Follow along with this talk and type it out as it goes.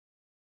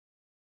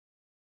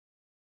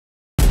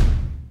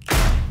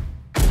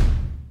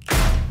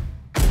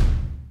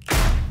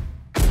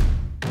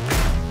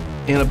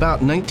In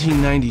about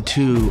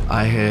 1992,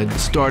 I had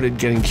started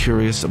getting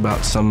curious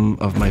about some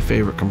of my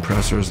favorite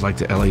compressors like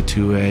the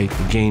LA2A,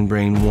 the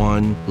Gainbrain 1,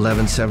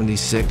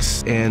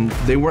 1176, and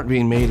they weren't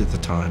being made at the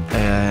time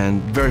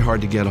and very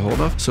hard to get a hold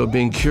of. So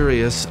being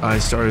curious, I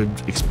started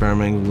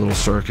experimenting with little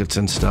circuits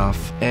and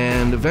stuff,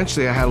 and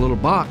eventually I had a little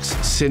box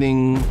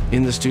sitting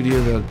in the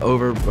studio that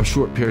over a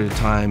short period of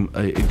time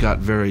it got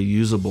very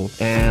usable,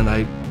 and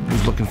I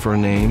was looking for a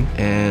name,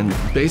 and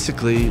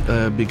basically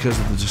because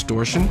of the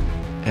distortion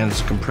and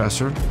it's a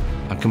compressor,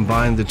 I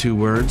combined the two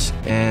words,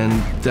 and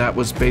that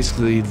was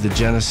basically the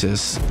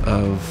genesis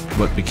of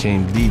what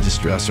became the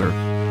Distressor.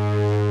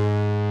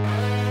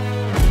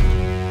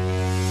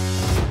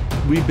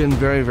 We've been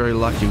very, very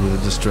lucky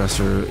with the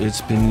Distressor.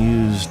 It's been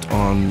used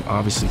on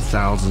obviously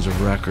thousands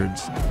of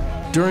records.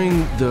 During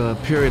the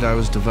period I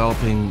was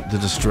developing the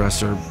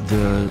Distressor,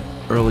 the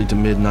early to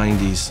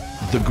mid-90s,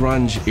 the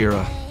grunge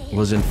era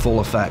was in full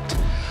effect.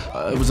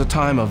 It was a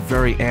time of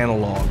very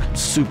analog,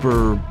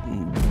 super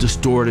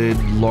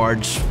distorted,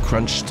 large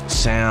crunched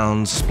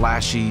sounds,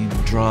 splashy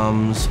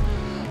drums.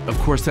 Of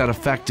course, that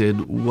affected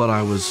what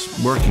I was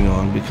working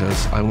on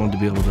because I wanted to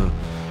be able to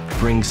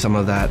bring some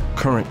of that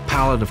current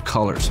palette of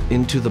colors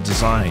into the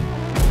design.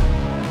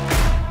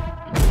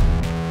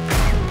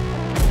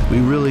 We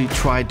really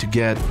tried to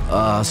get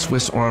a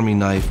Swiss Army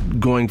knife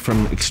going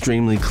from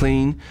extremely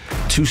clean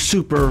to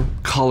super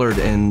colored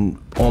and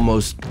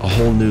almost a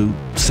whole new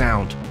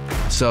sound.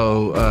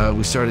 So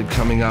we started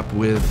coming up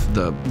with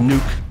the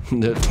nuke,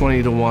 the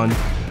 20:1,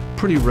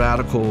 pretty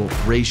radical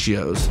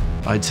ratios.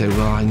 I'd say,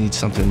 well, I need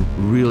something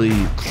really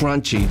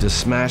crunchy to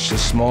smash the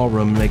small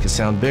room and make it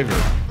sound bigger.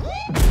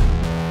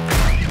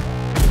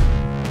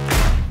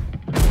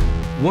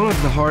 One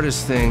of the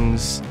hardest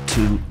things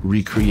to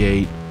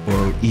recreate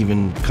or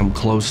even come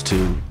close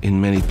to in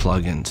many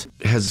plugins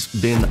has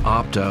been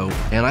opto,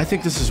 and I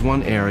think this is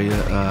one area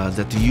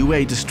that the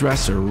UAD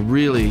Distressor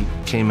really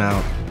came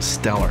out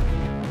stellar.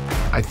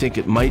 I think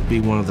it might be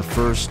one of the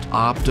first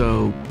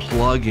opto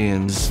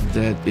plugins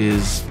that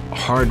is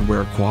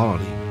hardware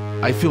quality.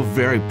 I feel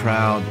very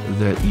proud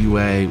that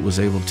UA was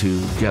able to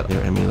get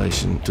their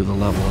emulation to the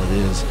level it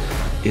is.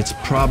 It's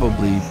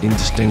probably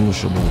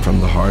indistinguishable from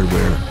the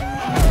hardware.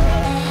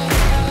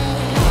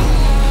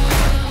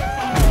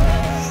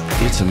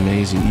 It's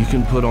amazing. You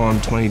can put on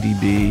 20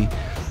 dB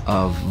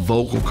of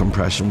vocal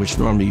compression, which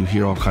normally you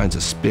hear all kinds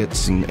of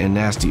spits and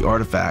nasty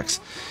artifacts.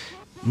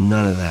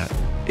 None of that.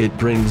 It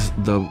brings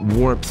the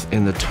warmth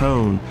and the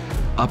tone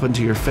up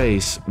into your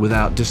face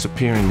without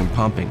disappearing and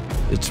pumping.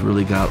 It's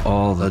really got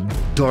all the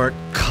dark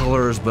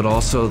colors, but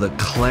also the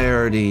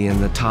clarity and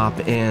the top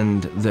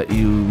end that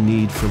you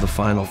need for the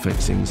final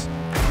fixings.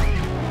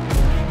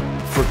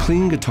 For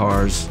clean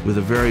guitars with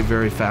a very,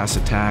 very fast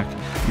attack,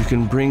 you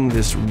can bring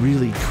this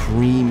really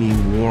creamy,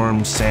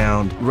 warm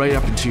sound right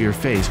up into your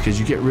face because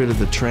you get rid of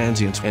the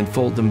transients and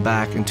fold them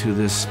back into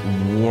this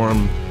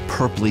warm,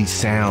 purpley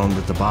sound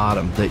at the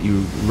bottom that you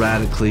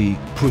radically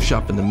push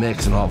up in the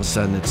mix, and all of a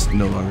sudden it's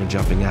no longer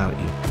jumping out at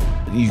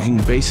you. You can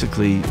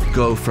basically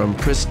go from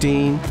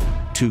pristine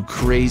to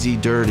crazy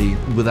dirty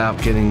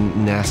without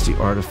getting nasty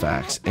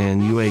artifacts,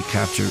 and UA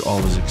captured all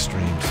those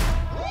extremes.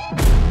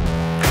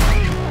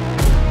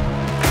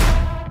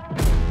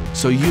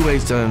 So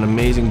UA's done an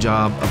amazing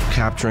job of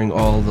capturing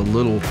all the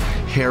little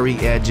hairy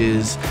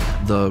edges,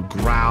 the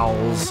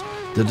growls,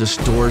 the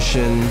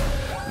distortion,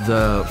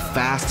 the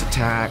fast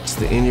attacks,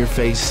 the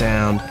in-your-face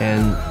sound,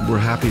 and we're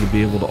happy to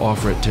be able to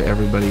offer it to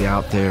everybody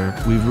out there.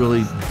 We've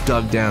really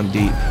dug down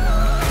deep.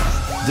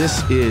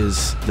 This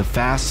is the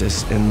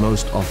fastest and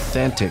most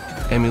authentic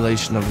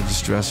emulation of the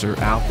Distressor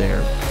out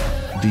there.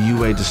 The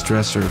UA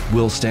Distressor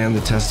will stand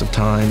the test of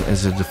time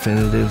as a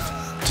definitive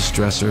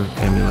Distressor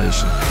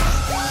emulation.